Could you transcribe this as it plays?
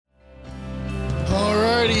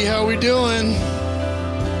How are we doing?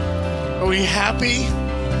 Are we happy?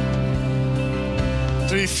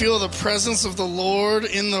 Do we feel the presence of the Lord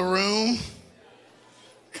in the room?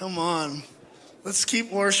 Come on. Let's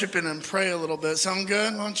keep worshiping and pray a little bit. Sound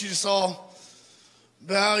good? Why don't you just all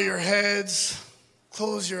bow your heads,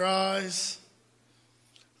 close your eyes.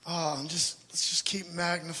 Let's just keep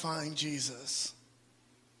magnifying Jesus.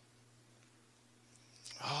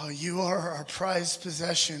 Oh, you are our prized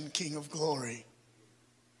possession, King of glory.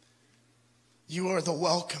 You are the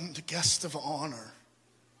welcomed guest of honor.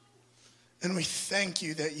 And we thank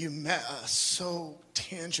you that you met us so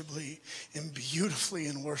tangibly and beautifully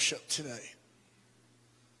in worship today.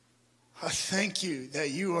 I thank you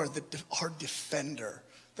that you are our defender,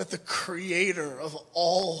 that the creator of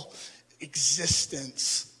all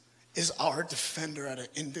existence is our defender at an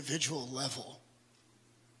individual level.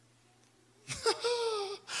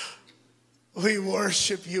 We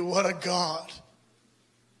worship you. What a God.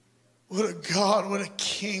 What a God, what a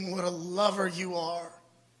King, what a lover you are.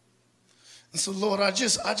 And so, Lord, I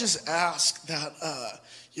just ask that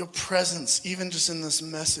your presence, even just in this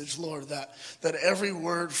message, Lord, that every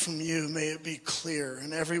word from you, may it be clear,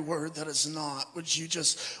 and every word that is not, would you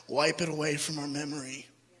just wipe it away from our memory?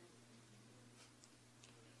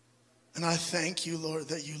 And I thank you, Lord,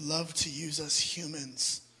 that you love to use us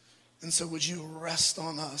humans. And so would you rest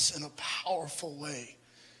on us in a powerful way?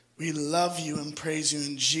 We love you and praise you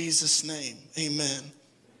in Jesus' name. Amen.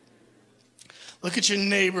 Look at your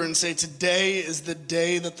neighbor and say, today is the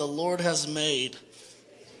day that the Lord has made.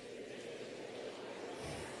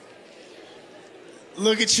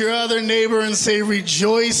 Look at your other neighbor and say,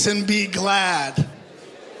 rejoice and be glad.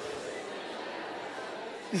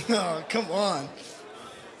 Oh, come on.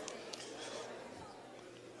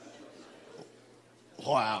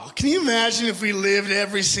 Wow. Can you imagine if we lived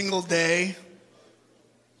every single day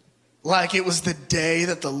like it was the day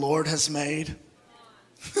that the Lord has made?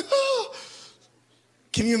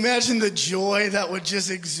 Can you imagine the joy that would just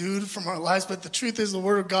exude from our lives? But the truth is, the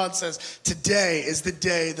Word of God says, today is the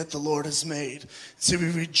day that the Lord has made. So we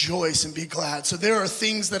rejoice and be glad. So there are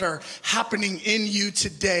things that are happening in you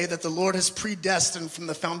today that the Lord has predestined from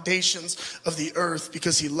the foundations of the earth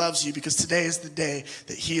because he loves you, because today is the day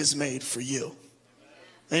that he has made for you.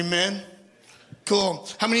 Amen? Cool.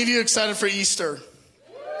 How many of you are excited for Easter?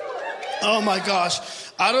 Oh my gosh.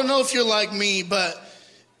 I don't know if you're like me, but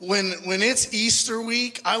when it's Easter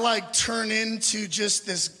week, I turn into just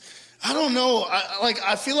this, I don't know,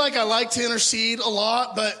 I feel like I like to intercede a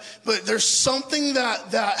lot, but there's something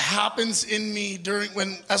that happens in me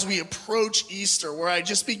as we approach Easter, where I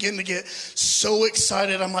just begin to get so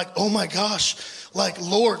excited. I'm like, oh my gosh,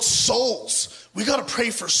 Lord, souls. We got to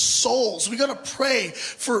pray for souls. We got to pray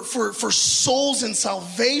for souls and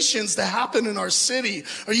salvations to happen in our city.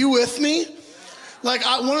 Are you with me? One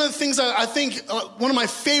of the things I think, one of my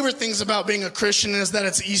favorite things about being a Christian is that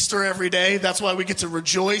it's Easter every day. That's why we get to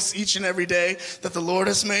rejoice each and every day that the Lord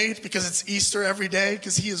has made, because it's Easter every day,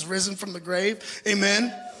 because he is risen from the grave.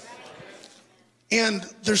 Amen. And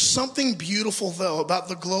there's something beautiful, though, about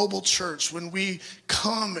the global church when we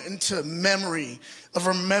come into memory of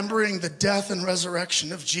remembering the death and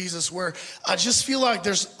resurrection of Jesus, where I just feel like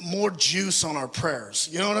there's more juice on our prayers.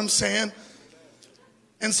 You know what I'm saying?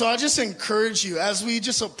 And so I just encourage you, as we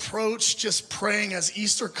just approach just praying as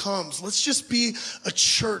Easter comes, let's just be a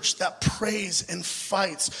church that prays and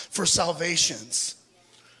fights for salvations.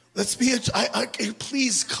 Let's be,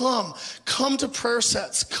 please come to prayer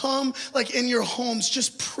sets, come in your homes,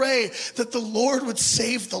 just pray that the Lord would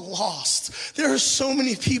save the lost. There are so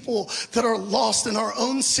many people that are lost in our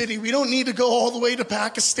own city. We don't need to go all the way to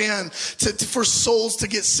Pakistan for souls to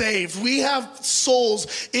get saved. We have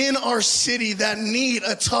souls in our city that need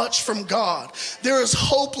a touch from God. There is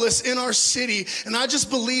hopeless in our city, and I just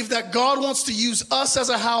believe that God wants to use us as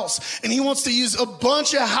a house, and he wants to use a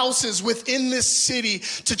bunch of houses within this city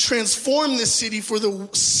to transform this city for the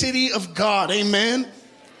city of God. Amen?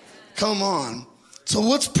 Come on. So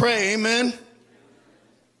let's pray. Amen?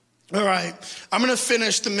 All right. I'm going to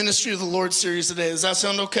finish the Ministry of the Lord series today. Does that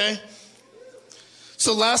sound okay?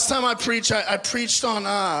 So last time I preached on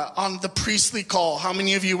the priestly call. How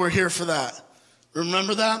many of you were here for that?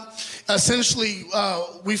 Remember that? Essentially,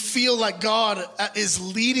 we feel like God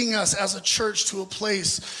is leading us as a church to a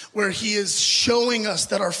place where he is showing us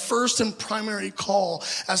that our first and primary call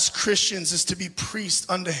as Christians is to be priests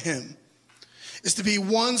unto him. Is to be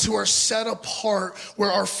ones who are set apart,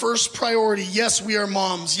 where our first priority, yes, we are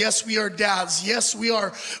moms, yes, we are dads, yes, we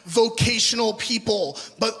are vocational people,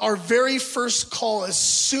 but our very first call as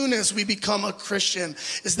soon as we become a Christian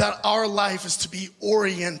is that our life is to be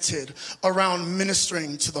oriented around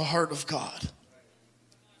ministering to the heart of God.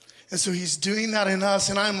 And so he's doing that in us,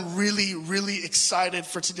 and I'm really, really excited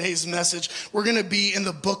for today's message. We're going to be in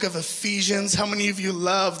the book of Ephesians. How many of you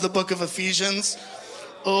love the book of Ephesians?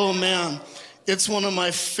 Oh, man. It's one of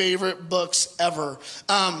my favorite books ever.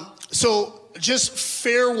 So just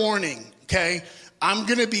fair warning, okay? I'm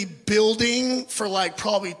going to be building for like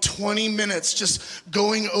probably 20 minutes, just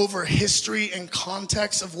going over history and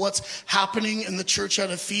context of what's happening in the church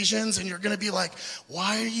at Ephesians. And you're going to be like,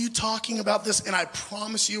 why are you talking about this? And I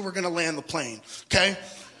promise you we're going to land the plane, okay?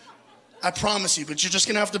 I promise you, but you're just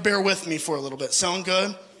going to have to bear with me for a little bit. Sound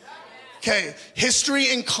good? Okay,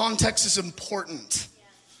 history and context is important.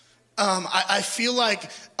 I feel like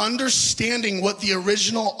understanding what the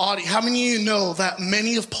original audience, how many of you know that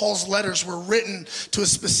many of Paul's letters were written to a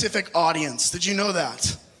specific audience? Did you know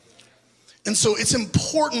that? And so it's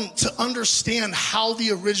important to understand how the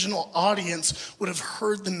original audience would have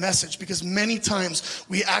heard the message, because many times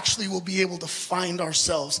we actually will be able to find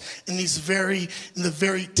ourselves in the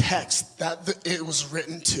very text that it was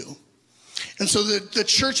written to. And so the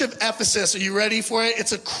church of Ephesus, are you ready for it?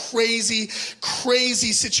 It's a crazy,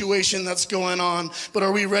 crazy situation that's going on. But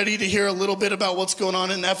are we ready to hear a little bit about what's going on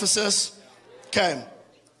in Ephesus? Okay.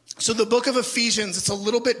 So the book of Ephesians, it's a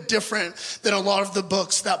little bit different than a lot of the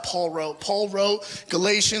books that Paul wrote. Paul wrote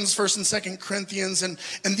Galatians, 1st and 2nd Corinthians, and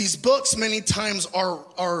these books many times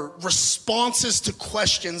are responses to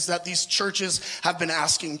questions that these churches have been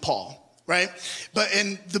asking Paul. Right? But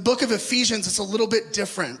in the book of Ephesians, it's a little bit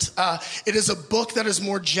different. It is a book that is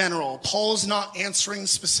more general. Paul is not answering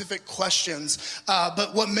specific questions.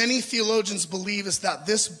 But what many theologians believe is that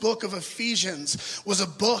this book of Ephesians was a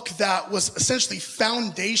book that was essentially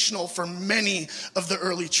foundational for many of the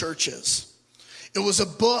early churches. It was a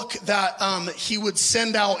book that he would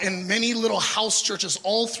send out, in many little house churches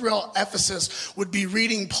all throughout Ephesus would be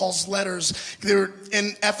reading Paul's letters.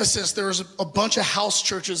 In Ephesus, there was a bunch of house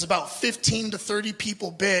churches, about 15 to 30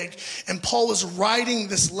 people big, and Paul was writing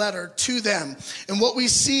this letter to them. And what we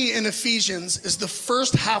see in Ephesians is the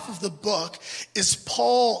first half of the book is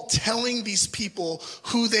Paul telling these people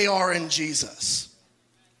who they are in Jesus.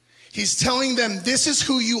 He's telling them, this is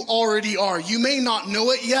who you already are. You may not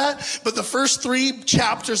know it yet, but the first 3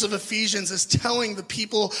 chapters of Ephesians is telling the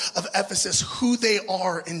people of Ephesus who they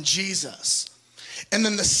are in Jesus. And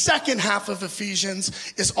then the second half of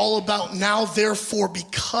Ephesians is all about now, therefore,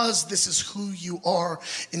 because this is who you are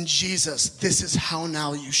in Jesus, this is how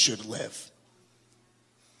now you should live.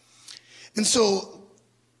 And so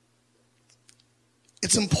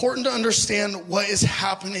it's important to understand what is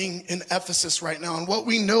happening in Ephesus right now. And what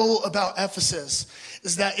we know about Ephesus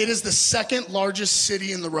is that it is the second largest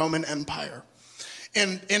city in the Roman Empire.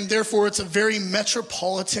 And therefore, it's a very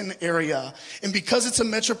metropolitan area. And because it's a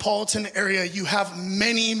metropolitan area, you have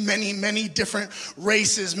many, many, many different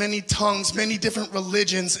races, many tongues, many different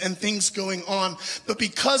religions and things going on. But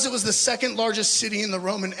because it was the second largest city in the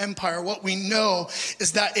Roman Empire, what we know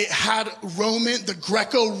is that it had the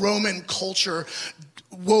Greco-Roman culture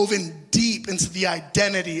woven deep into the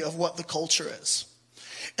identity of what the culture is.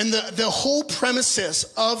 And the whole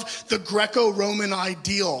premises of the Greco-Roman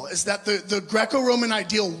ideal is that the Greco-Roman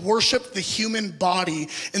ideal worshiped the human body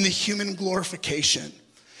and the human glorification.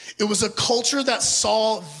 It was a culture that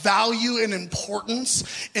saw value and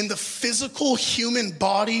importance in the physical human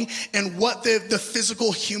body and what the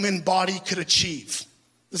physical human body could achieve.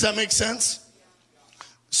 Does that make sense?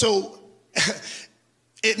 So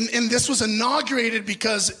and this was inaugurated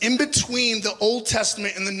because in between the Old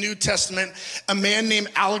Testament and the New Testament, a man named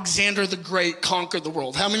Alexander the Great conquered the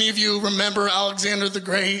world. How many of you remember Alexander the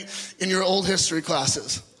Great in your old history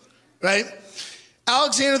classes, right?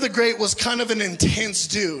 Alexander the Great was kind of an intense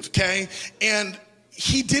dude, okay? And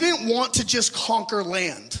he didn't want to just conquer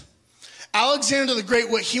land. Alexander the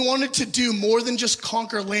Great, what he wanted to do more than just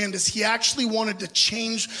conquer land is he actually wanted to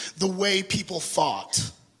change the way people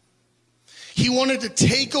thought. He wanted to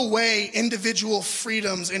take away individual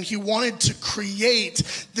freedoms, and he wanted to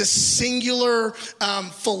create this singular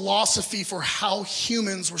philosophy for how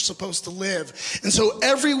humans were supposed to live. And so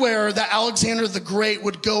everywhere that Alexander the Great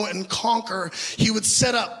would go and conquer, he would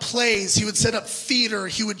set up plays, he would set up theater,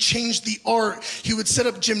 he would change the art, he would set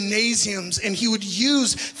up gymnasiums, and he would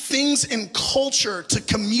use things in culture to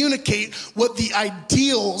communicate what the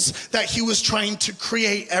ideals that he was trying to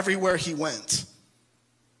create everywhere he went.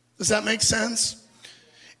 Does that make sense?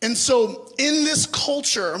 And so in this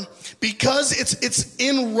culture, because it's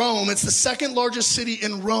in Rome, it's the second largest city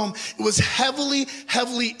in Rome, it was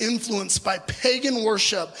heavily influenced by pagan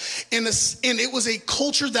worship. And it was a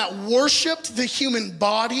culture that worshiped the human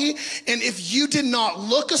body. And if you did not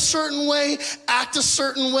look a certain way, act a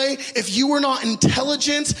certain way, if you were not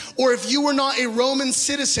intelligent, or if you were not a Roman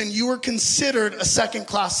citizen, you were considered a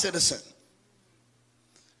second-class citizen.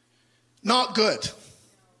 Not good.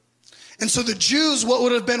 And so the Jews, what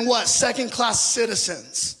would have been what? Second-class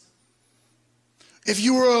citizens. If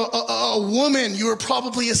you were a woman, you were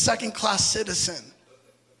probably a second-class citizen.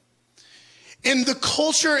 In the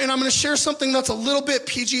culture, and I'm going to share something that's a little bit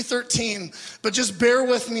PG-13, but just bear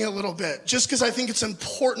with me a little bit, just because I think it's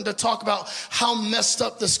important to talk about how messed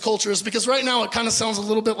up this culture is, because right now it kind of sounds a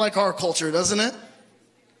little bit like our culture, doesn't it?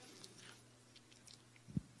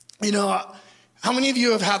 You know, how many of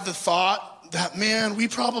you have had the thought that, man, we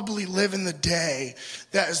probably live in the day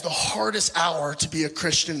that is the hardest hour to be a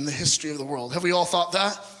Christian in the history of the world? Have we all thought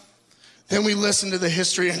that? Then we listen to the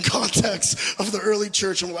history and context of the early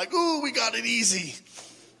church and we're like, ooh, we got it easy.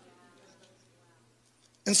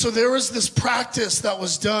 And so there was this practice that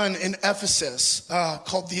was done in Ephesus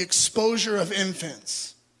called the exposure of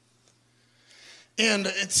infants. And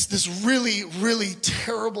it's this really, really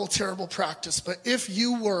terrible practice. But if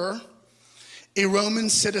you were a Roman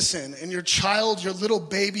citizen and your child, your little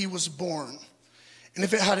baby was born, and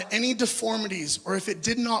if it had any deformities or if it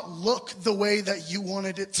did not look the way that you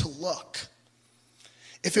wanted it to look,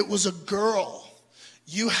 if it was a girl,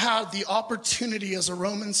 you had the opportunity as a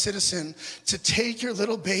Roman citizen to take your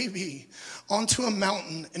little baby onto a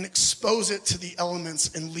mountain and expose it to the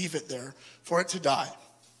elements and leave it there for it to die.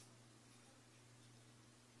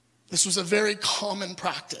 This was a very common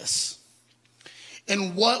practice.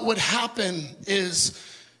 And what would happen is,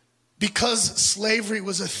 because slavery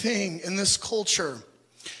was a thing in this culture,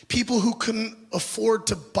 people who couldn't afford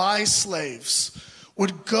to buy slaves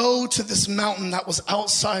would go to this mountain that was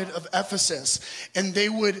outside of Ephesus, and they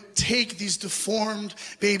would take these deformed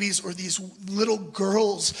babies or these little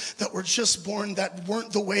girls that were just born that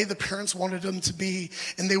weren't the way the parents wanted them to be,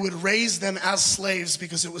 and they would raise them as slaves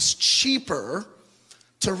because it was cheaper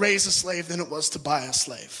to raise a slave than it was to buy a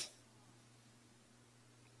slave.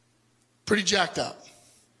 Pretty jacked up,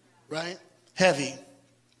 right? Heavy.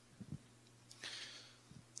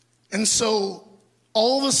 And so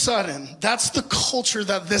all of a sudden, that's the culture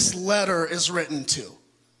that this letter is written to.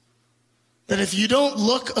 That if you don't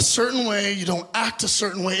look a certain way, you don't act a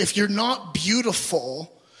certain way, if you're not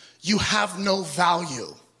beautiful, you have no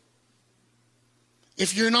value.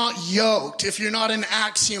 If you're not yoked, if you're not an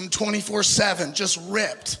axiom 24/7, just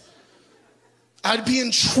ripped, I'd be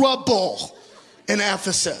in trouble in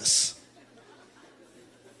Ephesus.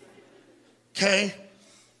 Okay?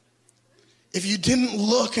 If you didn't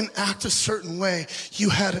look and act a certain way, you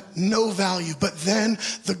had no value. But then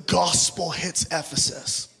the gospel hits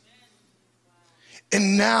Ephesus.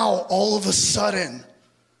 And now, all of a sudden,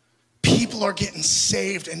 people are getting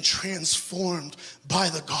saved and transformed by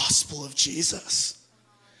the gospel of Jesus.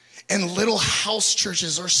 And little house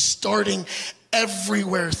churches are starting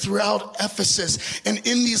everywhere throughout Ephesus. And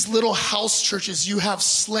in these little house churches, you have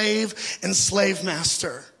slave and slave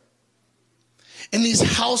master. In these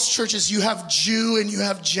house churches, you have Jew and you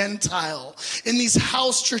have Gentile. In these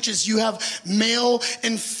house churches, you have male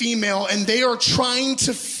and female, and they are trying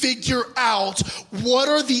to figure out, what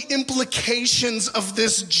are the implications of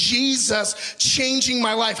this Jesus changing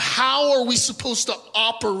my life? How are we supposed to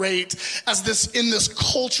operate as this in this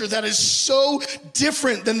culture that is so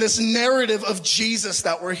different than this narrative of Jesus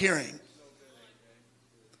that we're hearing?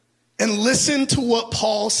 And listen to what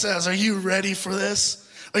Paul says. Are you ready for this?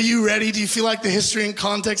 Are you ready? Do you feel like the history and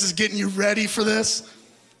context is getting you ready for this?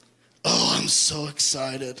 Oh, I'm so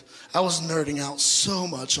excited. I was nerding out so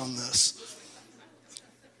much on this.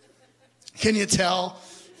 Can you tell?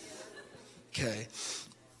 Okay.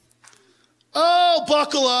 Oh,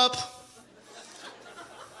 buckle up.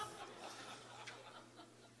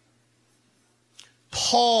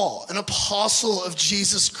 Paul, an apostle of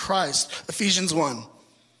Jesus Christ, Ephesians 1.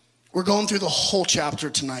 We're going through the whole chapter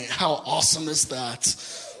tonight. How awesome is that?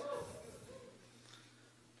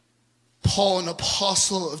 Paul, an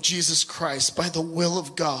apostle of Jesus Christ, by the will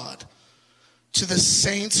of God, to the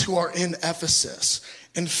saints who are in Ephesus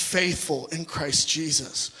and faithful in Christ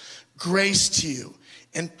Jesus. Grace to you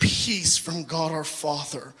and peace from God our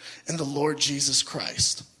Father and the Lord Jesus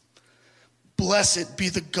Christ. Blessed be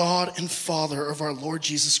the God and Father of our Lord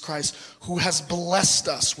Jesus Christ, who has blessed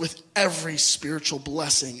us with every spiritual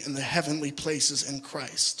blessing in the heavenly places in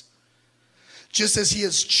Christ, just as he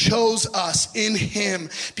has chose us in him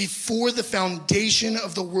before the foundation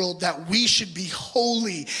of the world, that we should be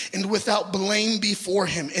holy and without blame before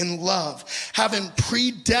him in love, having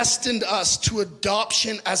predestined us to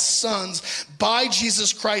adoption as sons by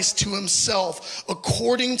Jesus Christ to himself,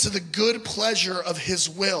 according to the good pleasure of his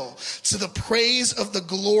will, to the praise of the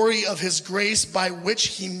glory of his grace, by which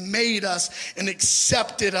he made us and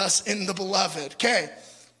accepted us in the beloved. Okay.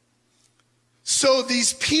 So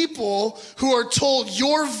these people who are told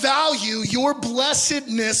your value, your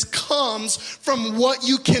blessedness comes from what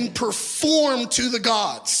you can perform to the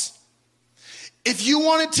gods. If you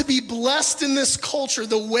wanted to be blessed in this culture,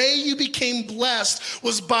 the way you became blessed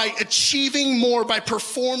was by achieving more, by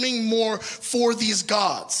performing more for these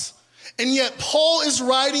gods. And yet Paul is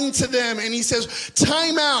writing to them and he says,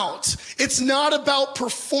 time out. It's not about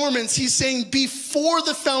performance. He's saying before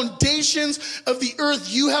the foundations of the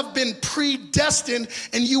earth, you have been predestined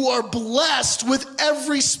and you are blessed with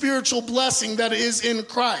every spiritual blessing that is in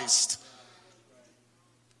Christ.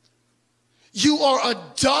 You are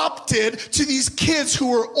adopted to these kids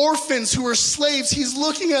who are orphans, who are slaves. He's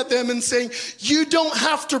looking at them and saying, you don't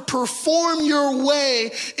have to perform your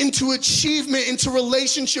way into achievement, into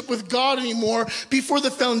relationship with God anymore. Before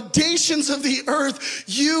the foundations of the earth,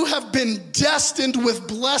 you have been destined with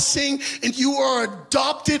blessing and you are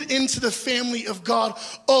adopted into the family of God.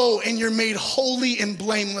 Oh, and you're made holy and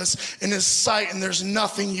blameless in his sight, and there's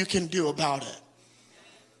nothing you can do about it.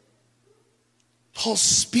 Paul's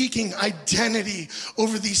speaking identity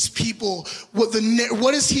over these people.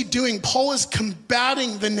 What is he doing? Paul is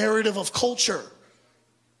combating the narrative of culture.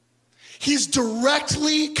 He's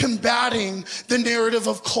directly combating the narrative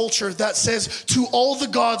of culture that says to all the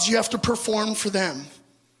gods you have to perform for them.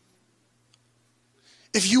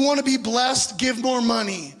 If you want to be blessed, give more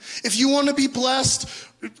money. If you want to be blessed,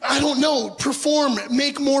 I don't know, perform,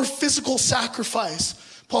 make more physical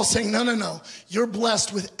sacrifice. Paul's saying, no. You're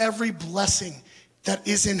blessed with every blessing that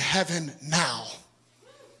is in heaven now.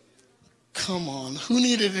 Come on, who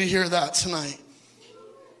needed to hear that tonight?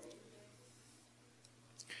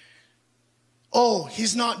 Oh,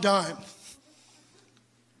 he's not done.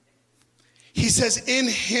 He says, in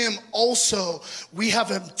him also we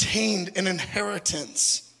have obtained an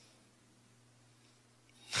inheritance.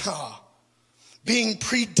 Being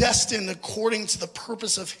predestined according to the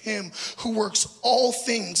purpose of him who works all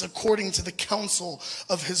things according to the counsel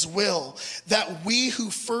of his will, that we who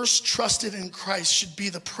first trusted in Christ should be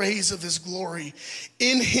the praise of his glory.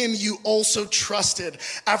 In him you also trusted,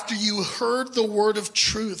 after you heard the word of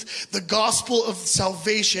truth, the gospel of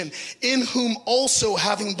salvation, in whom also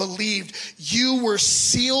having believed, you were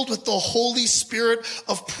sealed with the Holy Spirit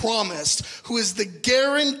of promise, who is the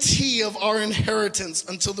guarantee of our inheritance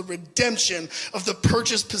until the redemption of the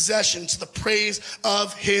purchased possession, to the praise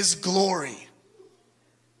of his glory.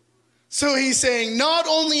 So he's saying, not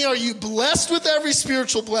only are you blessed with every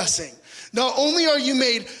spiritual blessing, not only are you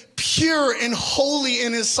made pure and holy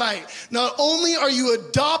in his sight, not only are you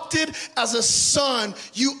adopted as a son,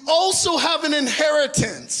 you also have an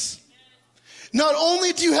inheritance. Not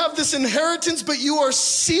only do you have this inheritance, but you are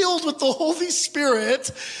sealed with the Holy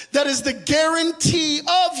Spirit that is the guarantee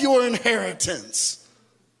of your inheritance.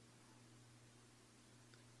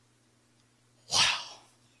 Wow.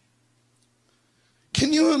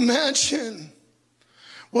 Can you imagine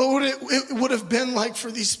what it would have been like for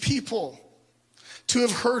these people to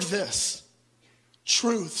have heard this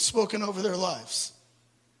truth spoken over their lives?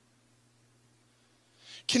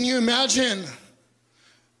 Can you imagine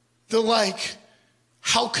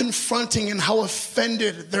how confronting and how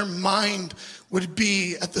offended their mind would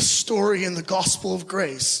be at the story in the gospel of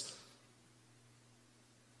grace?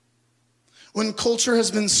 When culture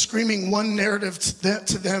has been screaming one narrative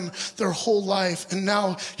to them their whole life, and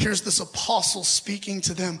now here's this apostle speaking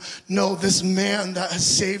to them. No, this man that has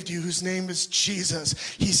saved you, whose name is Jesus,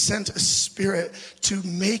 he sent a spirit to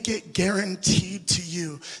make it guaranteed to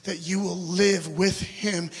you that you will live with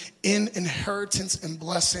him in inheritance and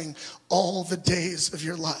blessing all the days of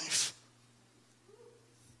your life.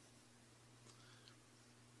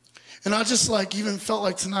 And I just even felt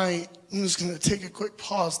like tonight, I'm just going to take a quick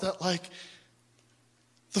pause, that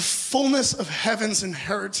the fullness of heaven's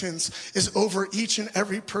inheritance is over each and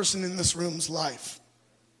every person in this room's life.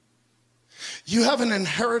 You have an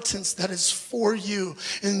inheritance that is for you,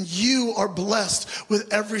 and you are blessed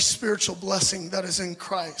with every spiritual blessing that is in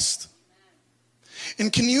Christ.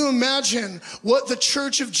 And can you imagine what the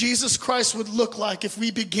Church of Jesus Christ would look like if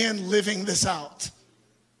we began living this out?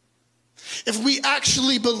 If we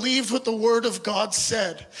actually believed what the word of God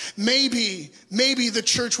said, maybe the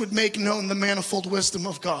church would make known the manifold wisdom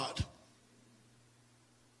of God.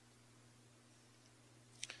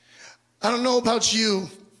 I don't know about you,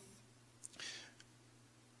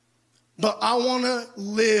 but I want to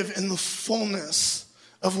live in the fullness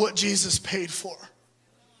of what Jesus paid for.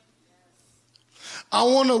 I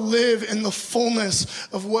want to live in the fullness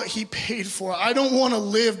of what he paid for. I don't want to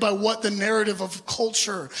live by what the narrative of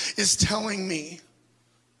culture is telling me.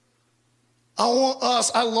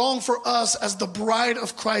 I long for us as the bride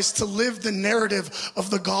of Christ to live the narrative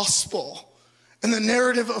of the gospel. And the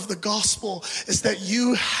narrative of the gospel is that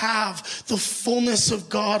you have the fullness of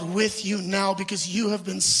God with you now because you have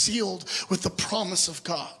been sealed with the promise of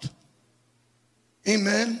God.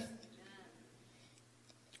 Amen.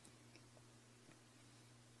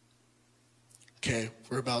 Okay,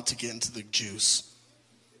 we're about to get into the juice.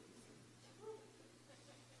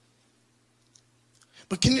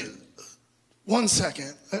 But can you, 1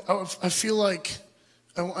 second, I feel like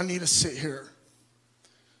I need to sit here.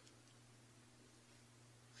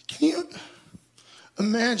 Can you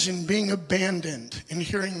imagine being abandoned and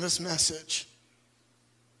hearing this message?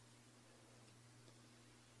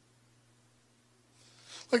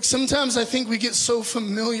 Like sometimes I think we get so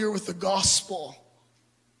familiar with the gospel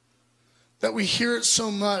that we hear it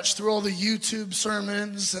so much through all the YouTube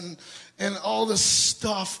sermons and all this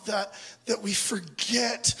stuff that we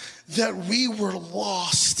forget that we were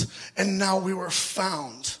lost and now we were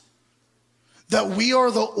found. That we are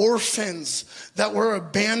the orphans that were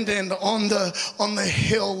abandoned on the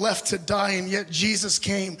hill left to die, and yet Jesus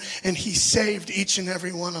came and he saved each and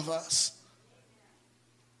every one of us.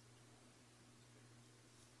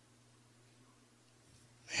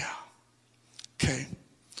 Yeah. Okay.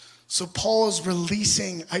 So Paul is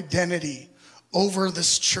releasing identity over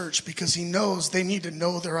this church because he knows they need to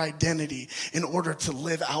know their identity in order to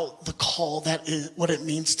live out the call that is what it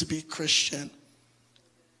means to be Christian.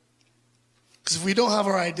 Because if we don't have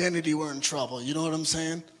our identity, we're in trouble. You know what I'm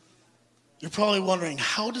saying? You're probably wondering,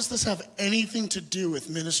 how does this have anything to do with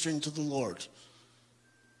ministering to the Lord?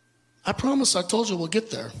 I promise, I told you we'll get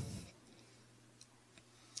there.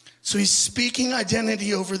 So he's speaking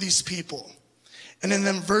identity over these people. And then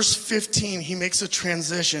in verse 15, he makes a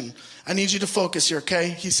transition. I need you to focus here, okay?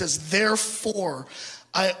 He says, therefore,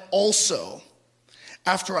 I also,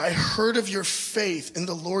 after I heard of your faith in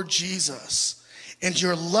the Lord Jesus and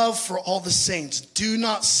your love for all the saints, do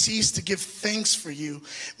not cease to give thanks for you,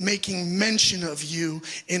 making mention of you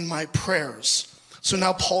in my prayers. So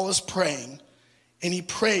now Paul is praying, and he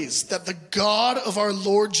prays that the God of our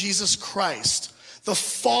Lord Jesus Christ, the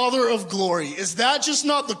Father of glory. Is that just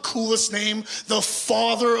not the coolest name? The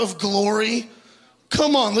Father of glory?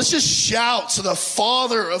 Come on, let's just shout to the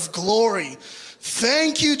Father of glory.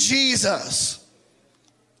 Thank you, Jesus.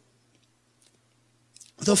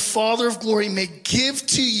 The Father of glory may give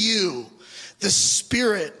to you the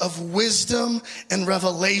spirit of wisdom and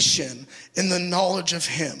revelation in the knowledge of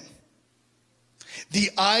him.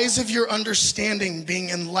 The eyes of your understanding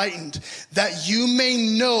being enlightened, that you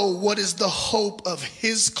may know what is the hope of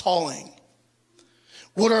his calling.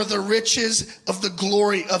 What are the riches of the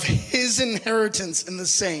glory of his inheritance in the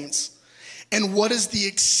saints? And what is the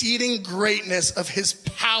exceeding greatness of his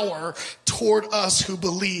power toward us who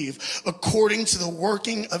believe, according to the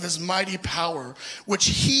working of his mighty power, which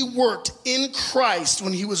he worked in Christ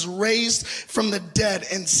when he was raised from the dead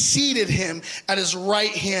and seated him at his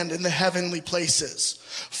right hand in the heavenly places,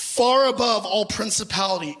 far above all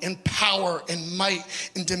principality and power and might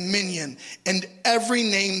and dominion and every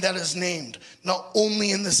name that is named, not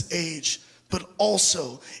only in this age, but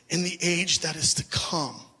also in the age that is to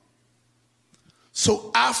come.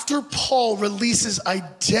 So after Paul releases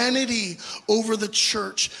identity over the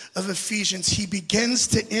church of Ephesians, he begins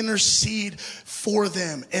to intercede for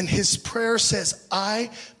them. And his prayer says,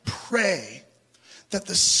 I pray that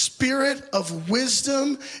the spirit of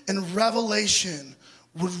wisdom and revelation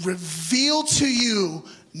would reveal to you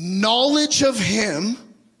knowledge of him,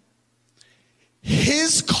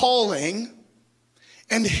 his calling,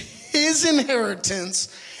 and his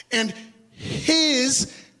inheritance, and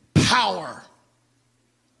his power.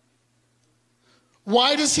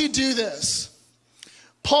 Why does he do this?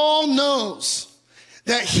 Paul knows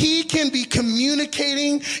that he can be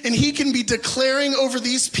communicating and he can be declaring over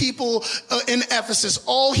these people in Ephesus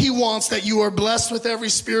all he wants, that you are blessed with every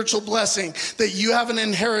spiritual blessing, that you have an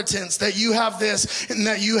inheritance, that you have this and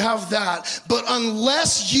that you have that. But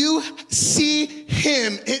unless you see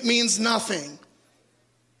him, it means nothing.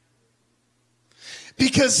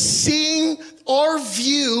 Because seeing our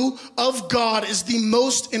view of God is the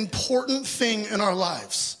most important thing in our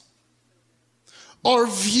lives. Our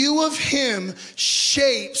view of him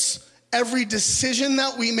shapes every decision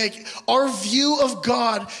that we make, our view of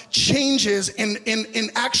God changes and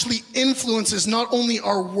actually influences not only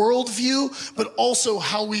our worldview, but also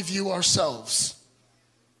how we view ourselves.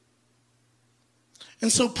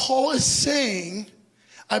 And so Paul is saying,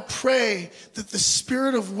 I pray that the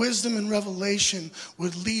spirit of wisdom and revelation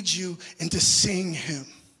would lead you into seeing him.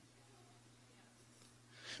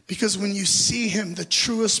 Because when you see him, the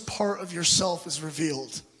truest part of yourself is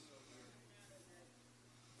revealed.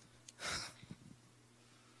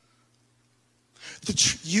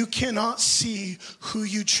 You cannot see who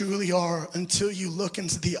you truly are until you look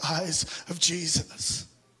into the eyes of Jesus.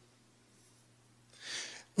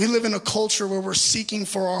 We live in a culture where we're seeking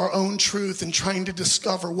for our own truth and trying to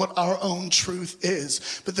discover what our own truth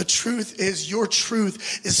is. But the truth is, your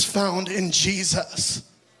truth is found in Jesus.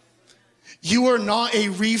 You are not a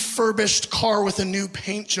refurbished car with a new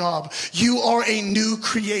paint job. You are a new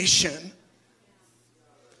creation.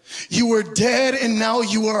 You were dead and now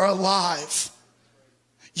you are alive.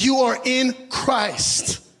 You are in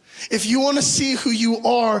Christ. If you want to see who you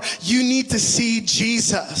are, you need to see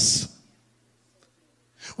Jesus.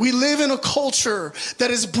 We live in a culture that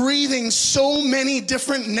is breathing so many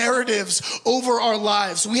different narratives over our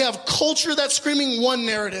lives. We have culture that's screaming one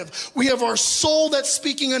narrative. We have our soul that's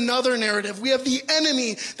speaking another narrative. We have the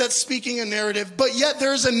enemy that's speaking a narrative. But yet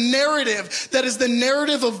there's a narrative that is the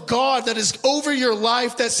narrative of God that is over your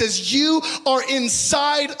life that says, you are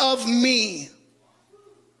inside of me.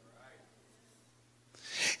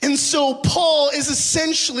 And so Paul is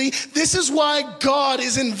essentially, this is why God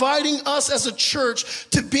is inviting us as a church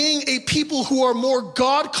to being a people who are more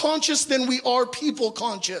God conscious than we are people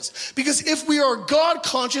conscious. Because if we are God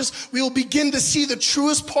conscious, we will begin to see the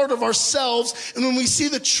truest part of ourselves. And when we see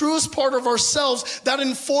the truest part of ourselves, that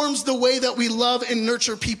informs the way that we love and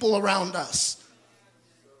nurture people around us.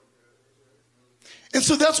 And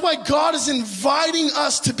so that's why God is inviting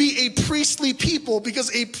us to be a priestly people, because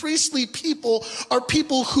a priestly people are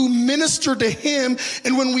people who minister to him.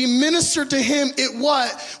 And when we minister to him,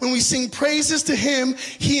 when we sing praises to him,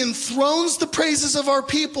 he enthrones the praises of our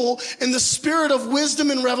people, and the spirit of wisdom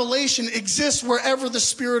and revelation exists wherever the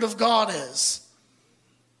Spirit of God is.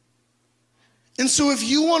 And so if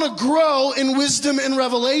you want to grow in wisdom and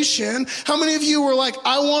revelation, how many of you were like,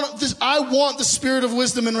 I want the spirit of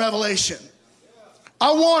wisdom and revelation?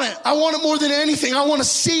 I want it. I want it more than anything. I want to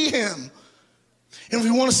see him. And if we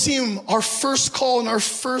want to see him, our first call and our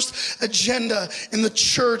first agenda in the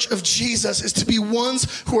church of Jesus is to be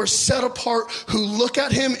ones who are set apart, who look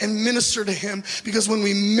at him and minister to him. Because when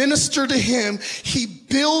we minister to him, he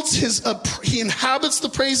inhabits the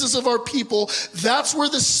praises of our people. That's where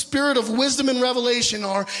the spirit of wisdom and revelation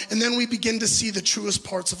are. And then we begin to see the truest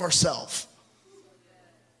parts of ourselves.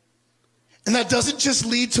 And that doesn't just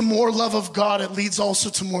lead to more love of God, it leads also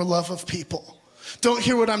to more love of people. Don't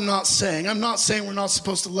hear what I'm not saying. I'm not saying we're not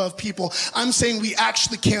supposed to love people. I'm saying we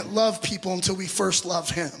actually can't love people until we first love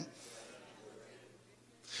him.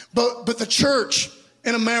 But the church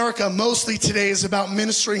in America mostly today is about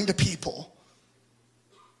ministering to people.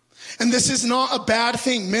 And this is not a bad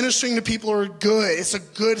thing. Ministering to people are good. It's a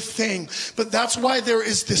good thing. But that's why there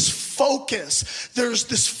is this focus. There's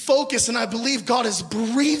this focus, and I believe God is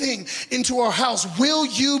breathing into our house. Will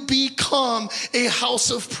you become a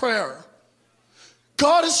house of prayer?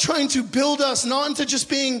 God is trying to build us not into just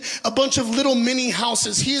being a bunch of little mini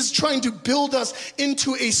houses. He is trying to build us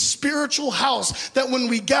into a spiritual house that when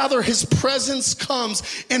we gather, his presence comes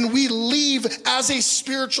and we leave as a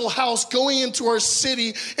spiritual house going into our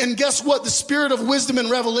city. And guess what? The spirit of wisdom and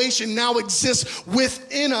revelation now exists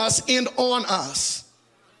within us and on us.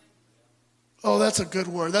 Oh, that's a good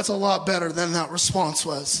word. That's a lot better than that response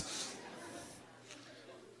was.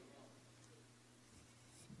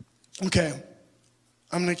 Okay.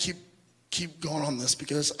 I'm going to keep going on this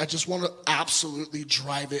because I just want to absolutely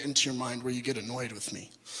drive it into your mind where you get annoyed with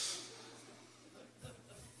me.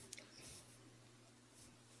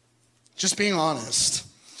 Just being honest.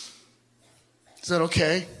 Is that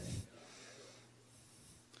okay?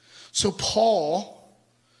 So Paul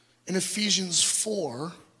in Ephesians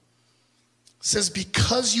 4 says,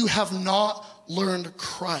 because you have not learned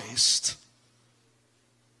Christ,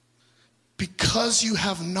 because you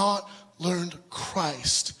have not learned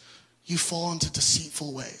Christ, you fall into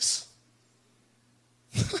deceitful ways.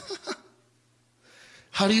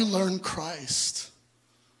 How do you learn Christ?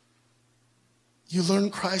 You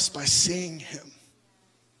learn Christ by seeing him.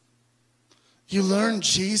 You learn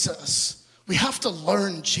Jesus. We have to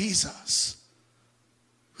learn Jesus.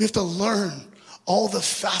 We have to learn all the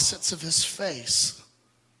facets of his face.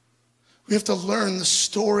 We have to learn the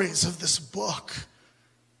stories of this book.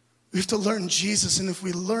 We have to learn Jesus, and if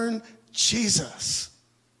we learn Jesus,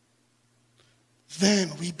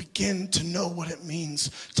 then we begin to know what it means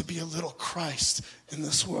to be a little Christ in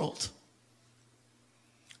this world.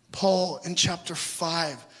 Paul in chapter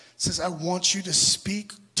 5 says, I want you to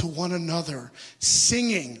speak to one another,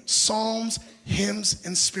 singing psalms, hymns,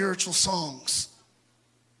 and spiritual songs.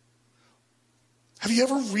 Have you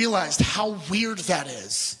ever realized how weird that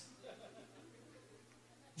is?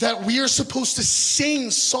 That we are supposed to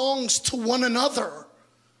sing songs to one another.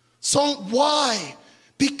 Why?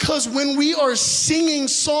 Because when we are singing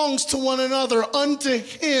songs to one another unto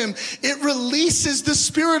him, it releases the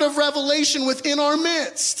spirit of revelation within our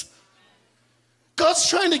midst. God's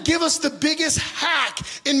trying to give us the biggest hack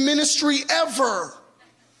in ministry ever.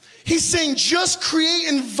 He's saying, just create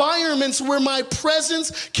environments where my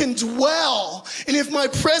presence can dwell. And if my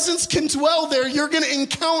presence can dwell there, you're going to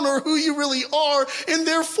encounter who you really are. And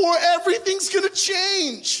therefore, everything's going to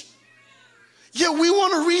change. Yeah, we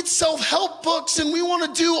want to read self-help books and we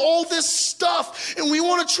want to do all this stuff and we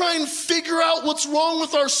want to try and figure out what's wrong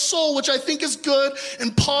with our soul, which I think is good.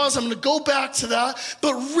 And pause, I'm going to go back to that.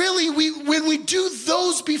 But really, when we do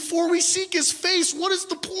those before we seek his face, what is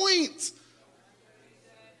the point?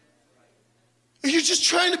 You're just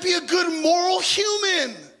trying to be a good moral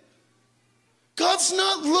human. God's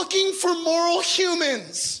not looking for moral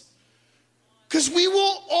humans, because we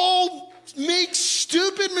will all make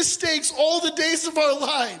stupid mistakes all the days of our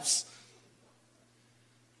lives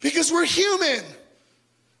because we're human.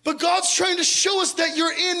 But God's trying to show us that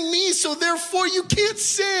you're in me, so therefore you can't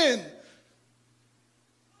sin.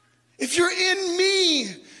 If you're in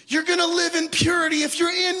me, you're going to live in purity. If you're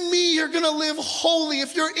in me, you're going to live holy.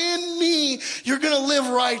 If you're in me, you're going to live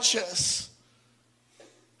righteous.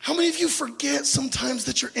 How many of you forget sometimes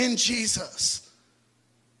that you're in Jesus?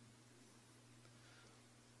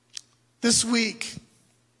 This week,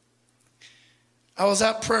 I was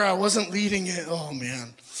at prayer. I wasn't leading it. Oh,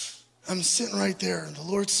 man. I'm sitting right there, and the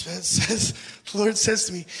Lord says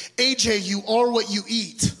to me, AJ, you are what you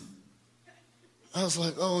eat. I was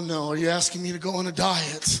like, oh, no, are you asking me to go on a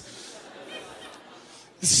diet?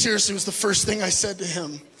 This seriously was the first thing I said to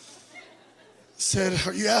him. I said,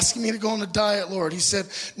 are you asking me to go on a diet, Lord? He said,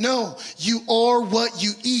 no, you are what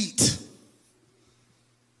you eat.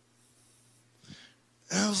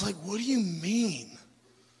 And I was like, what do you mean?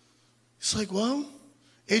 He's like, well,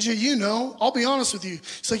 AJ, you know, I'll be honest with you.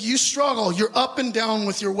 It's like, you struggle. You're up and down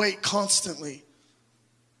with your weight constantly.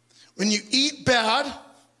 When you eat bad,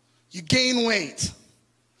 you gain weight.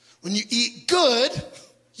 When you eat good,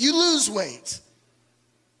 you lose weight.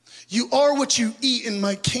 You are what you eat in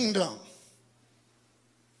my kingdom.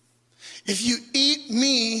 If you eat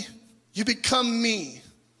me, you become me.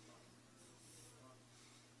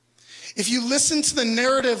 If you listen to the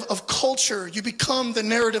narrative of culture, you become the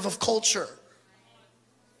narrative of culture.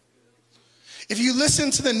 If you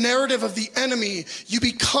listen to the narrative of the enemy, you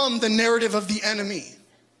become the narrative of the enemy.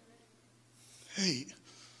 Hey.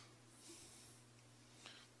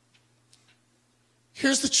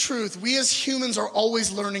 Here's the truth. We as humans are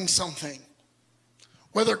always learning something,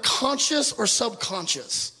 whether conscious or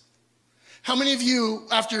subconscious. How many of you,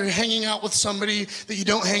 after you're hanging out with somebody that you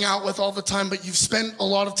don't hang out with all the time, but you've spent a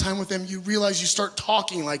lot of time with them, you realize you start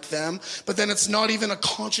talking like them, but then it's not even a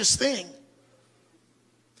conscious thing?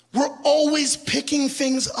 We're always picking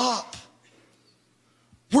things up.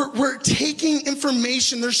 We're taking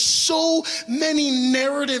information. There's so many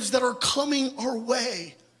narratives that are coming our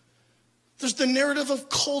way. There's the narrative of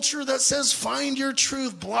culture that says, find your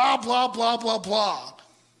truth, blah, blah, blah, blah, blah.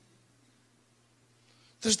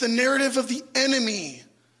 There's the narrative of the enemy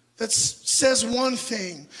that says one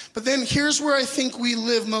thing. But then here's where I think we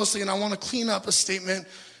live mostly, and I want to clean up a statement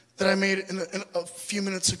that I made in a few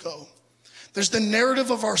minutes ago. There's the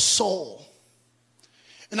narrative of our soul.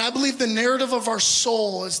 And I believe the narrative of our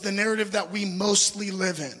soul is the narrative that we mostly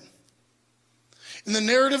live in. And the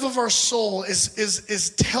narrative of our soul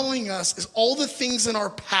is telling us is all the things in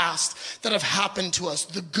our past that have happened to us,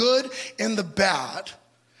 the good and the bad.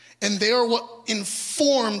 And they are what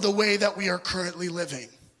inform the way that we are currently living.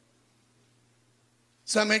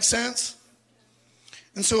 Does that make sense?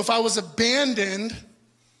 And so if I was abandoned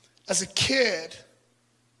as a kid,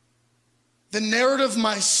 the narrative of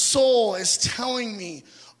my soul is telling me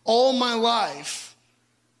all my life,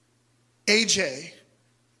 AJ,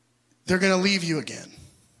 they're going to leave you again.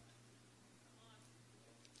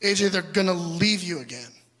 AJ, they're going to leave you again.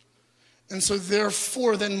 And so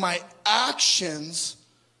therefore, then my actions,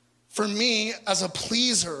 for me as a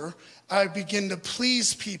pleaser, I begin to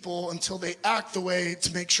please people until they act the way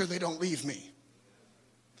to make sure they don't leave me.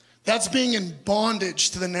 That's being in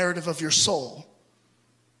bondage to the narrative of your soul.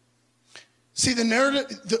 See, the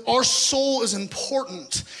narrative, our soul is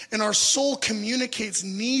important, and our soul communicates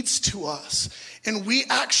needs to us. And we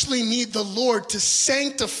actually need the Lord to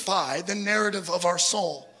sanctify the narrative of our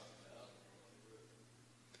soul.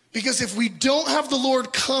 Because if we don't have the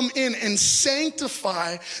Lord come in and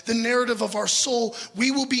sanctify the narrative of our soul,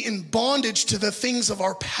 we will be in bondage to the things of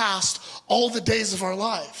our past all the days of our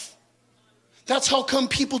life. That's how come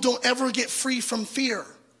people don't ever get free from fear.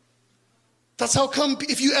 That's how come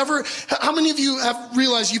how many of you have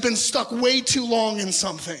realized you've been stuck way too long in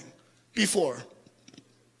something before?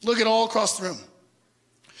 Look at all across the room.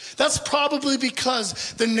 That's probably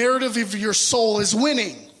because the narrative of your soul is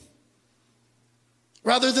winning,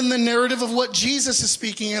 rather than the narrative of what Jesus is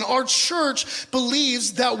speaking. And our church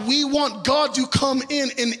believes that we want God to come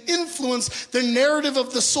in and influence the narrative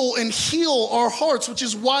of the soul and heal our hearts, which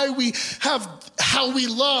is why we have How We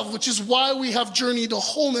Love, which is why we have Journey to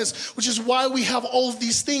Wholeness, which is why we have all of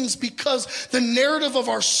these things, because the narrative of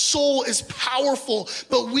our soul is powerful,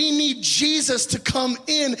 but we need Jesus to come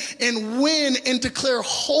in and win and declare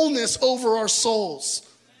wholeness over our souls.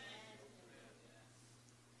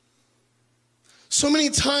 So many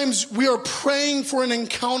times we are praying for an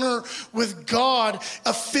encounter with God,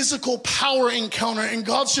 a physical power encounter, and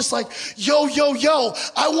God's just like, yo,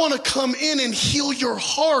 I want to come in and heal your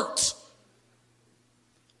heart.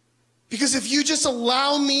 Because if you just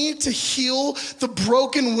allow me to heal the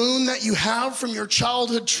broken wound that you have from your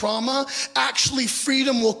childhood trauma, actually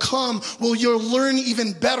freedom will come. Well, you'll learn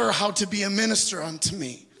even better how to be a minister unto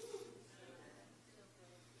me.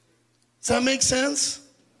 Does that make sense?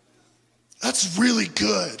 That's really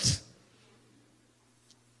good.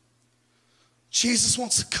 Jesus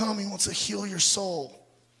wants to come. He wants to heal your soul.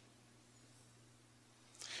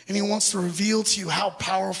 And he wants to reveal to you how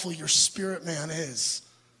powerful your spirit man is.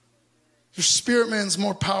 Your spirit man's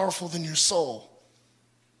more powerful than your soul.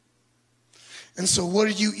 And so what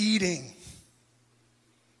are you eating?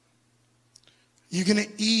 You're going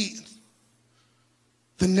to eat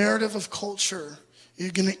the narrative of culture.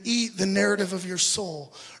 You're going to eat the narrative of your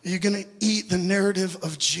soul. You're going to eat the narrative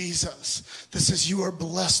of Jesus that says you are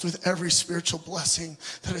blessed with every spiritual blessing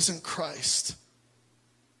that is in Christ.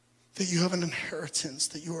 That you have an inheritance,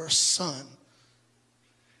 that you are a son.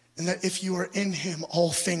 And that if you are in him,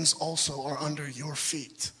 all things also are under your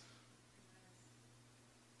feet.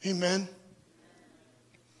 Amen.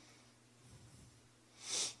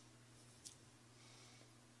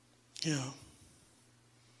 Yeah.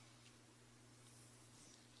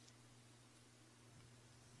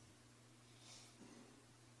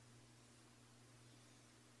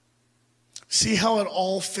 See how it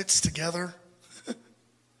all fits together?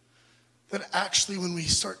 That actually when we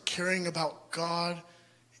start caring about God,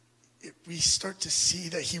 we start to see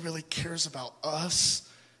that he really cares about us.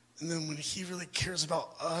 And then when he really cares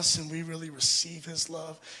about us and we really receive his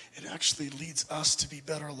love, it actually leads us to be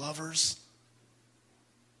better lovers.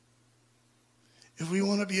 If we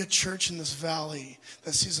want to be a church in this valley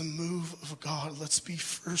that sees a move of God, let's be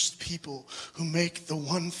first people who make the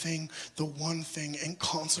one thing, and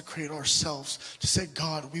consecrate ourselves to say,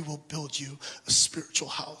 God, we will build you a spiritual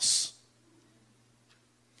house.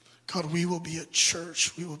 God, we will be a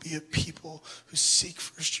church, we will be a people who seek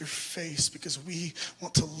first your face, because we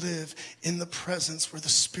want to live in the presence where the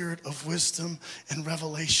spirit of wisdom and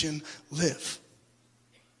revelation live.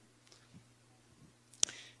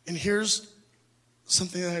 And here's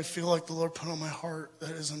something that I feel like the Lord put on my heart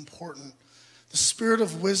that is important. The spirit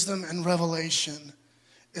of wisdom and revelation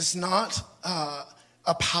is not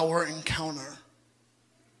a power encounter.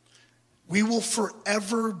 We will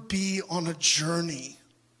forever be on a journey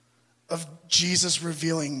of Jesus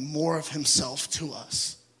revealing more of himself to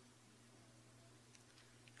us.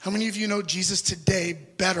 How many of you know Jesus today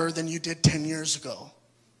better than you did 10 years ago?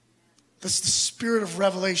 That's the spirit of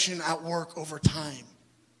revelation at work over time.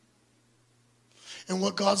 And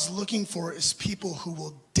what God's looking for is people who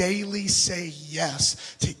will daily say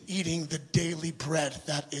yes to eating the daily bread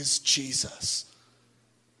that is Jesus.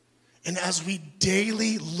 And as we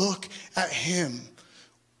daily look at him,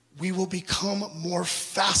 we will become more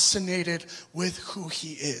fascinated with who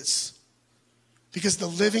he is. Because the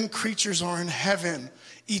living creatures are in heaven,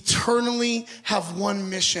 eternally have one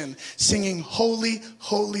mission, singing, holy,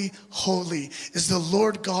 holy, holy is the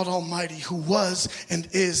Lord God Almighty, who was and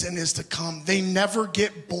is to come. They never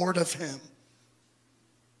get bored of him.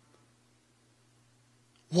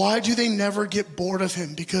 Why do they never get bored of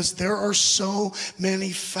him? Because there are so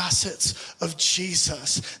many facets of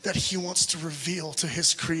Jesus that he wants to reveal to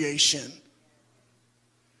his creation.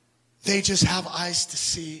 They just have eyes to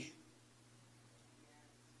see.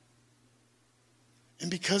 And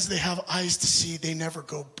because they have eyes to see, they never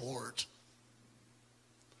go bored.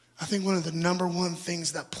 I think one of the number one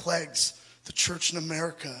things that plagues the church in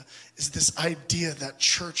America is this idea that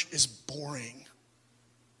church is boring,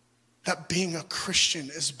 that being a Christian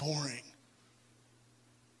is boring.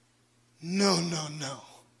 No, no, no.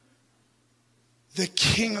 The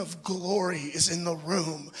King of Glory is in the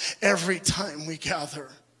room every time we gather.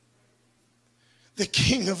 The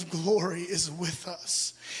King of Glory is with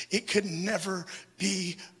us. It could never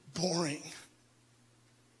be boring.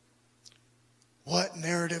 What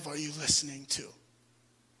narrative are you listening to?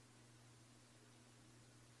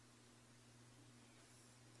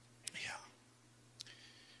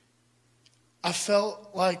 I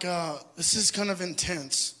felt like this is kind of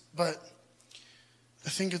intense, but I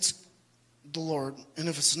think it's the Lord. And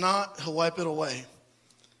if it's not, he'll wipe it away.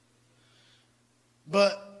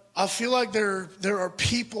 But I feel like there are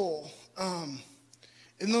people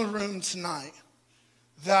in the room tonight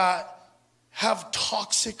that have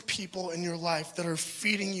toxic people in your life that are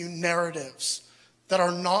feeding you narratives that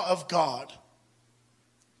are not of God.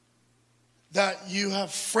 That you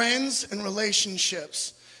have friends and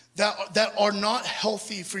relationships that are not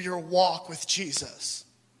healthy for your walk with Jesus.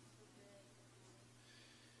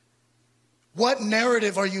 What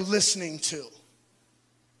narrative are you listening to?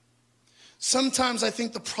 Sometimes I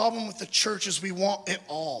think the problem with the church is we want it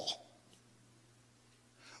all.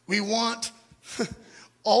 We want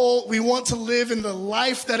we want to live in the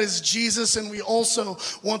life that is Jesus, and we also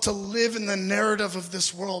want to live in the narrative of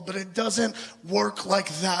this world, but it doesn't work like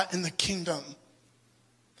that in the kingdom.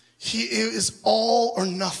 He is all or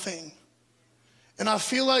nothing. And I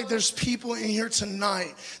feel like there's people in here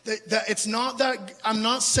tonight that it's not that, I'm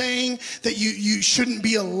not saying that you shouldn't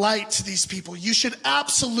be a light to these people. You should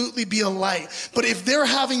absolutely be a light. But if they're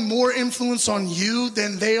having more influence on you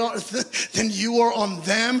than you are on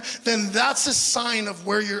them, then that's a sign of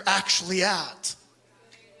where you're actually at.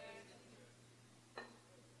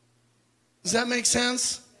 Does that make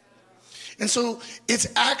sense? And so it's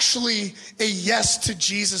actually a yes to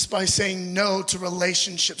Jesus by saying no to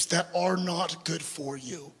relationships that are not good for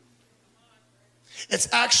you.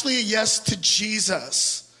 It's actually a yes to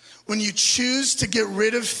Jesus when you choose to get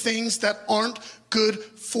rid of things that aren't good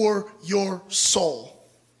for your soul.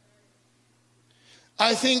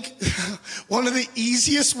 I think one of the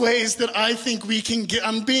easiest ways that I think we can get,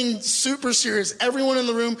 I'm being super serious. Everyone in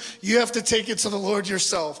the room, you have to take it to the Lord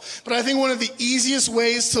yourself. But I think one of the easiest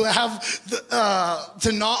ways to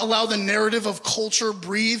to not allow the narrative of culture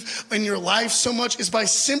breathe in your life so much is by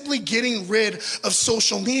simply getting rid of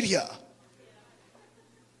social media.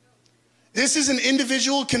 This is an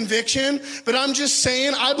individual conviction, but I'm just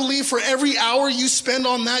saying, I believe for every hour you spend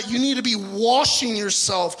on that, you need to be washing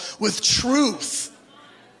yourself with truth.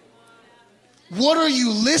 What are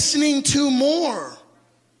you listening to more?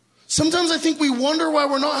 Sometimes I think we wonder why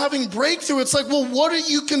we're not having breakthrough. It's like, well, what are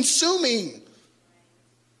you consuming?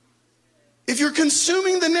 If you're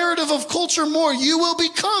consuming the narrative of culture more, you will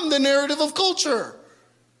become the narrative of culture.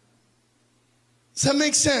 Does that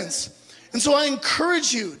make sense? And so I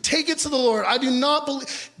encourage you, take it to the Lord. I do not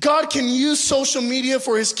believe God can use social media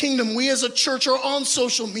for his kingdom. We as a church are on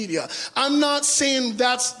social media. I'm not saying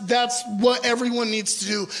that's what everyone needs to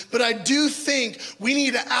do, but I do think we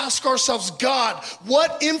need to ask ourselves, God,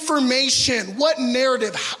 what information, what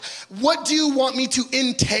narrative, what do you want me to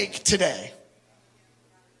intake today?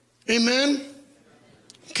 Amen?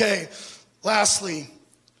 Okay, lastly,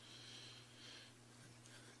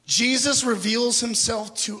 Jesus reveals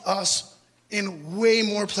himself to us in way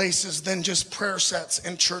more places than just prayer sets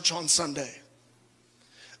and church on Sunday.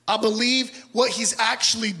 I believe what he's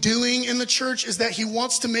actually doing in the church is that he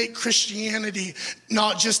wants to make Christianity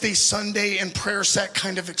not just a Sunday and prayer set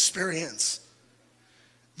kind of experience.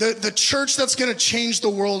 The church that's going to change the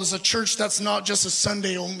world is a church that's not just a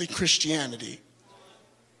Sunday only Christianity.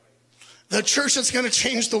 The church that's going to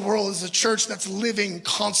change the world is a church that's living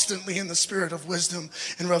constantly in the spirit of wisdom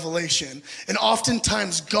and revelation. And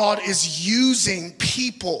oftentimes God is using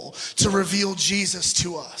people to reveal Jesus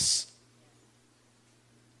to us.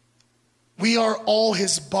 We are all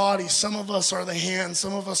his body. Some of us are the hand,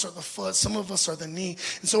 some of us are the foot, some of us are the knee.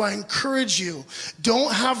 And so I encourage you,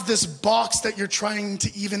 don't have this box that you're trying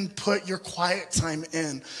to even put your quiet time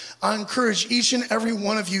in. I encourage each and every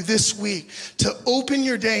one of you this week to open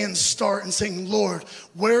your day and start and saying, Lord,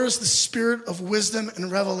 where is the spirit of wisdom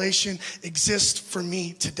and revelation exist for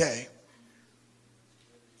me today?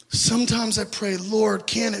 Sometimes I pray, Lord,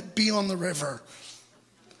 can it be on the river?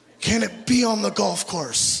 Can it be on the golf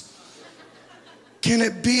course? Can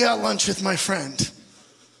it be at lunch with my friend?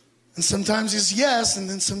 And sometimes he's yes, and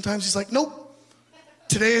then sometimes he's like, nope.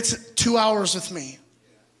 Today it's 2 hours with me.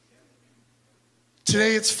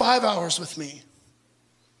 Today it's 5 hours with me.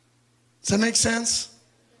 Does that make sense?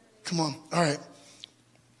 Come on. All right.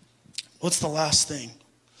 What's the last thing?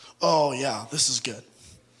 Oh, yeah, this is good.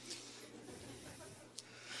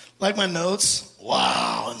 Like my notes?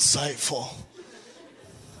 Wow, insightful.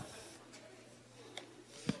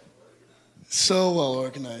 So well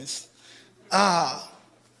organized.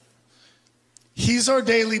 He's our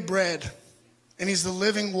daily bread, and he's the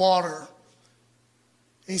living water.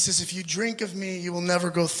 And he says, if you drink of me, you will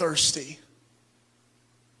never go thirsty.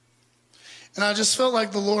 And I just felt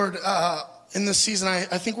like the Lord, in this season,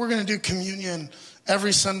 I think we're going to do communion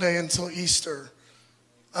every Sunday until Easter,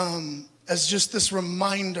 as just this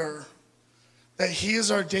reminder that he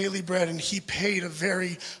is our daily bread, and he paid a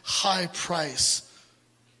very high price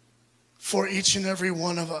for each and every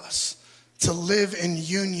one of us to live in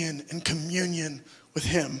union and communion with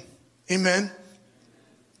him. Amen?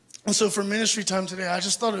 And so for ministry time today, I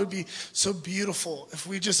just thought it would be so beautiful if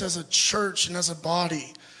we just as a church and as a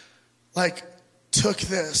body, like, took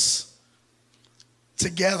this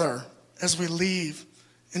together as we leave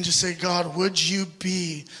and just say, God, would you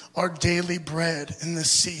be our daily bread in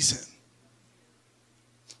this season?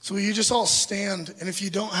 So will you just all stand, and if you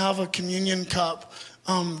don't have a communion cup,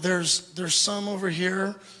 there's some over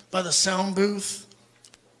here by the sound booth.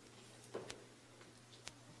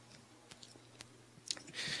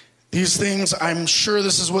 These things, I'm sure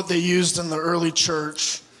this is what they used in the early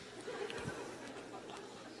church.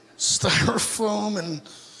 Styrofoam and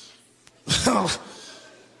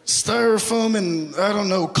I don't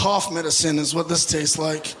know, cough medicine is what this tastes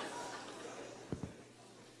like.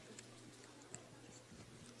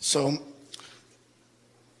 So,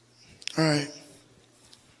 all right.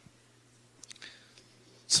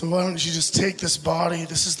 So why don't you just take this body?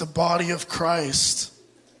 This is the body of Christ.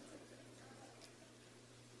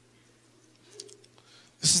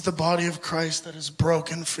 This is the body of Christ that is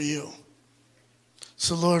broken for you.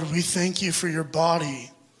 So Lord, we thank you for your body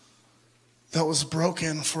that was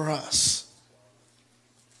broken for us.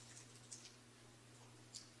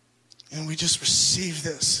 And we just receive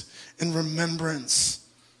this in remembrance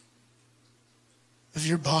of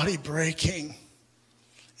your body breaking.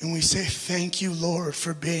 And we say, thank you, Lord,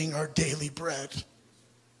 for being our daily bread.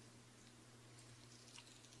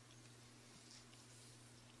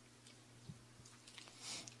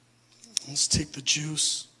 Let's take the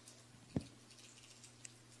juice.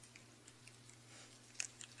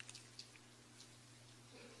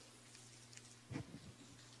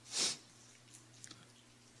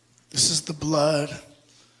 This is the blood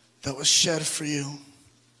that was shed for you.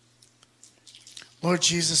 Lord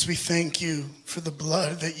Jesus, we thank you for the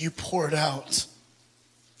blood that you poured out.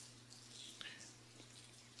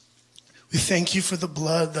 We thank you for the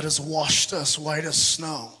blood that has washed us white as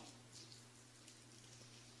snow.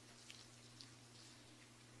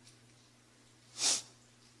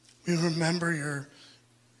 We remember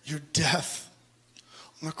your death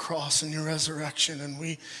on the cross and your resurrection, and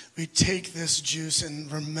we take this juice in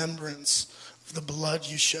remembrance of the blood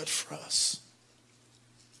you shed for us.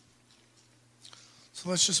 So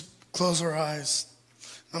let's just close our eyes.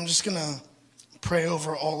 I'm just going to pray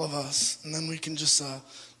over all of us, and then we can just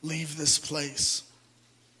leave this place.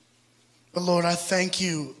 But Lord, I thank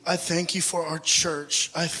you. I thank you for our church.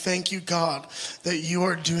 I thank you, God, that you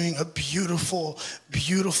are doing a beautiful,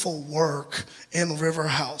 beautiful work in River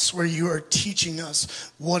House, where you are teaching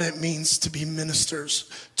us what it means to be ministers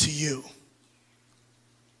to you.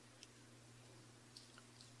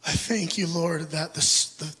 I thank you, Lord, that the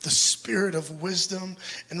spirit of wisdom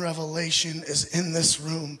and revelation is in this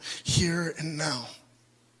room here and now.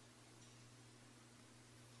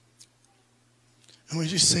 And we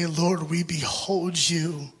just say, Lord, we behold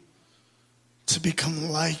you to become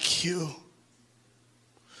like you.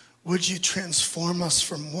 Would you transform us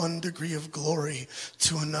from one degree of glory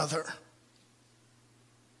to another?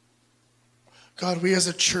 God, we as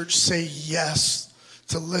a church say yes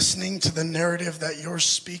to listening to the narrative that you're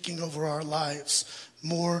speaking over our lives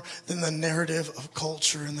more than the narrative of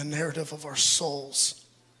culture and the narrative of our souls.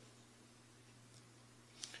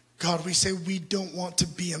 God, we say we don't want to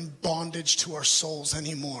be in bondage to our souls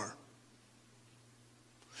anymore.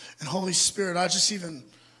 And Holy Spirit,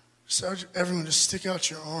 everyone just stick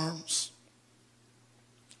out your arms.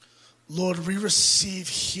 Lord, we receive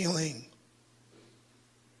healing.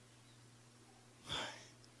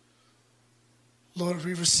 Lord,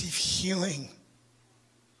 we receive healing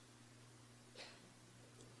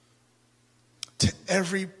to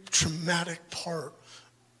every traumatic part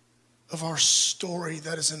of our story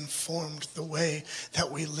that has informed the way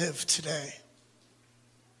that we live today.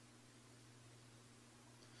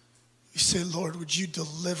 You say, Lord, would you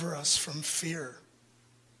deliver us from fear?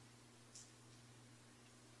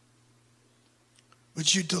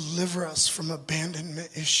 Would you deliver us from abandonment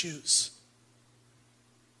issues?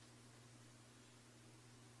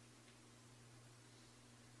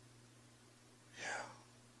 Yeah.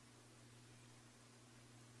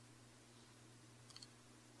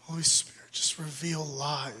 Holy Spirit, just reveal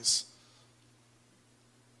lies.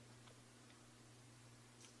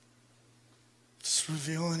 Just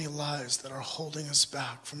reveal any lies that are holding us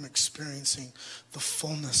back from experiencing the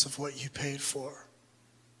fullness of what you paid for.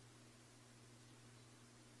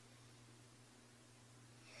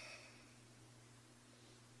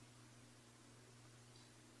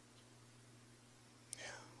 Yeah.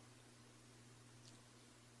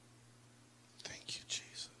 Thank you,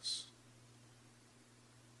 Jesus.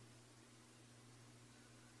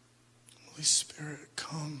 Holy Spirit,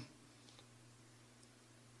 come.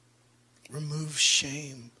 Remove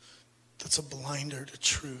shame that's a blinder to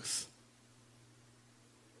truth.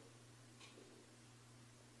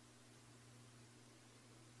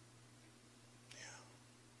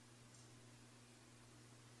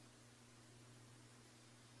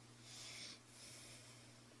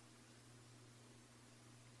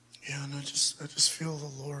 Yeah, and I just feel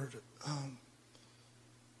the Lord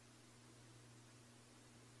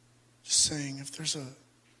just saying, if there's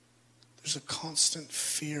a constant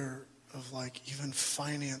fear of like even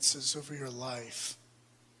finances over your life,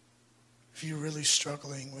 if you're really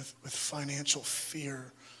struggling with financial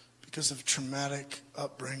fear because of traumatic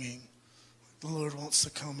upbringing, the Lord wants to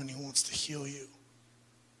come and he wants to heal you.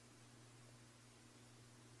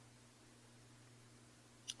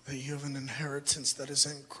 That you have an inheritance that is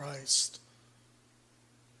in Christ.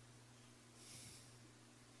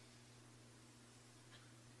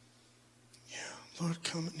 Yeah, Lord,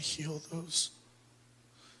 come and heal those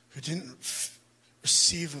who didn't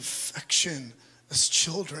receive affection as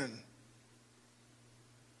children.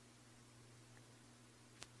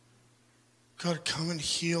 God, come and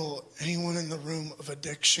heal anyone in the room of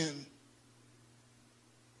addiction.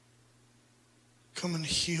 Come and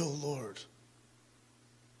heal, Lord.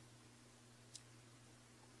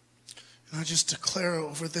 And I just declare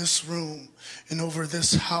over this room and over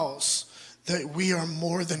this house that we are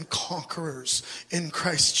more than conquerors in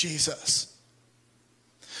Christ Jesus.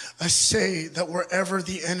 I say that wherever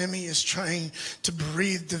the enemy is trying to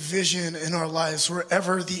breathe division in our lives,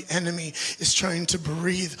 wherever the enemy is trying to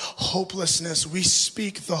breathe hopelessness, we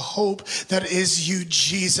speak the hope that is you,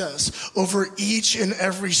 Jesus, over each and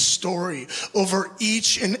every story, over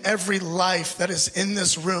each and every life that is in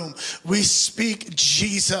this room. We speak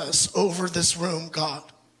Jesus over this room, God.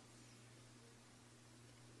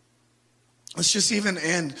 Let's just even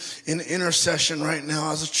end in intercession right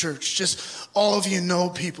now as a church. Just all of you know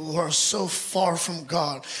people who are so far from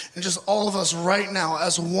God. And just all of us right now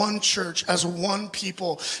as one church, as one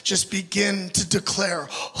people, just begin to declare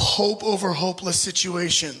hope over hopeless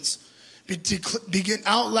situations. Begin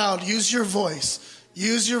out loud. Use your voice.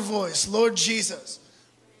 Use your voice. Lord Jesus,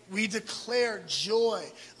 we declare joy.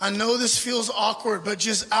 I know this feels awkward, but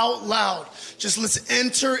just out loud. Just let's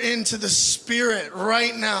enter into the Spirit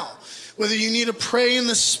right now. Whether you need to pray in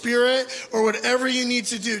the Spirit or whatever you need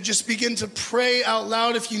to do, just begin to pray out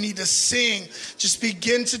loud. If you need to sing, just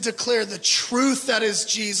begin to declare the truth that is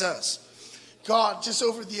Jesus. God, just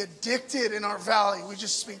over the addicted in our valley, we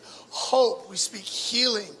just speak hope, we speak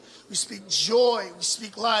healing, we speak joy, we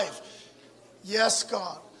speak life. Yes,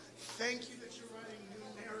 God. Thank you that you're writing new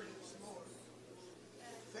narratives, Lord.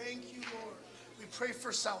 Thank you, Lord. We pray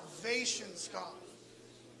for salvations, God.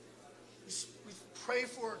 We pray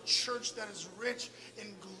for a church that is rich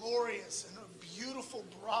and glorious and a beautiful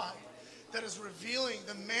bride that is revealing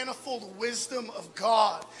the manifold wisdom of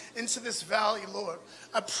God into this valley, Lord.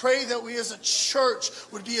 I pray that we as a church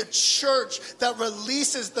would be a church that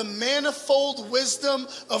releases the manifold wisdom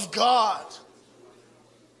of God.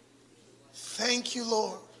 Thank you,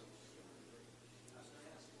 Lord.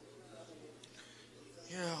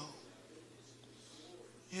 Yeah.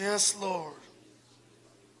 Yes, Lord.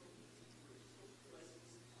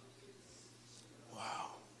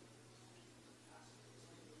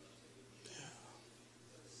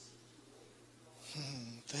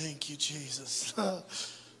 Thank you, Jesus. Yeah.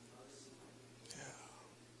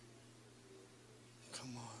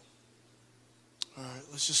 Come on. All right,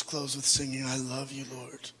 let's just close with singing, I love you,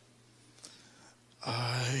 Lord.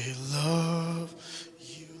 I love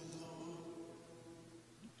you, Lord.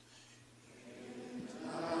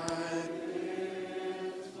 I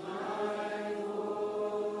lift my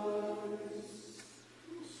voice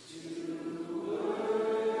to worship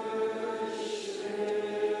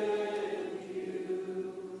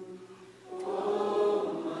you.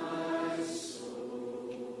 Oh, my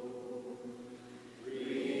soul,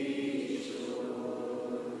 rejoice.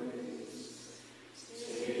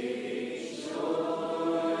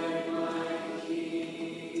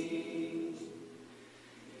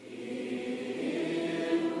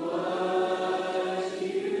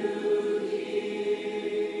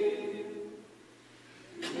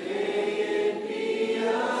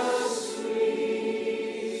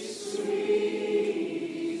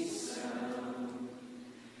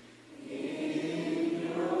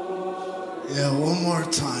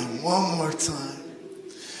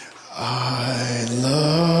 I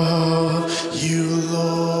love you,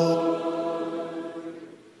 Lord.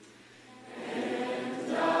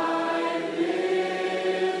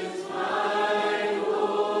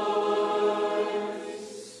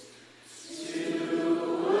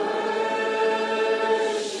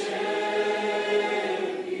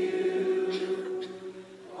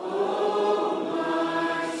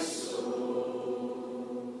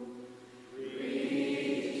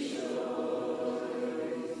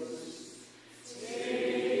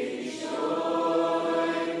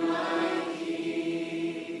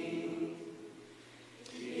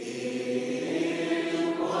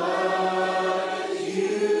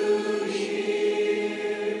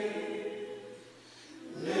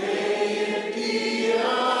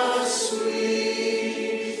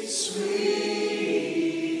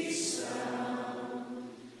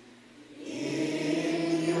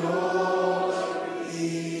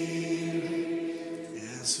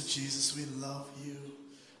 Jesus, we love you.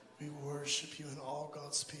 We worship you, and all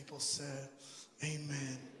God's people said,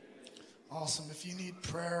 amen. Awesome. If you need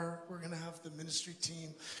prayer, we're going to have the ministry team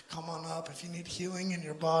come on up. If you need healing in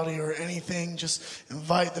your body or anything, just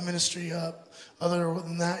invite the ministry up. Other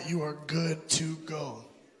than that, you are good to go.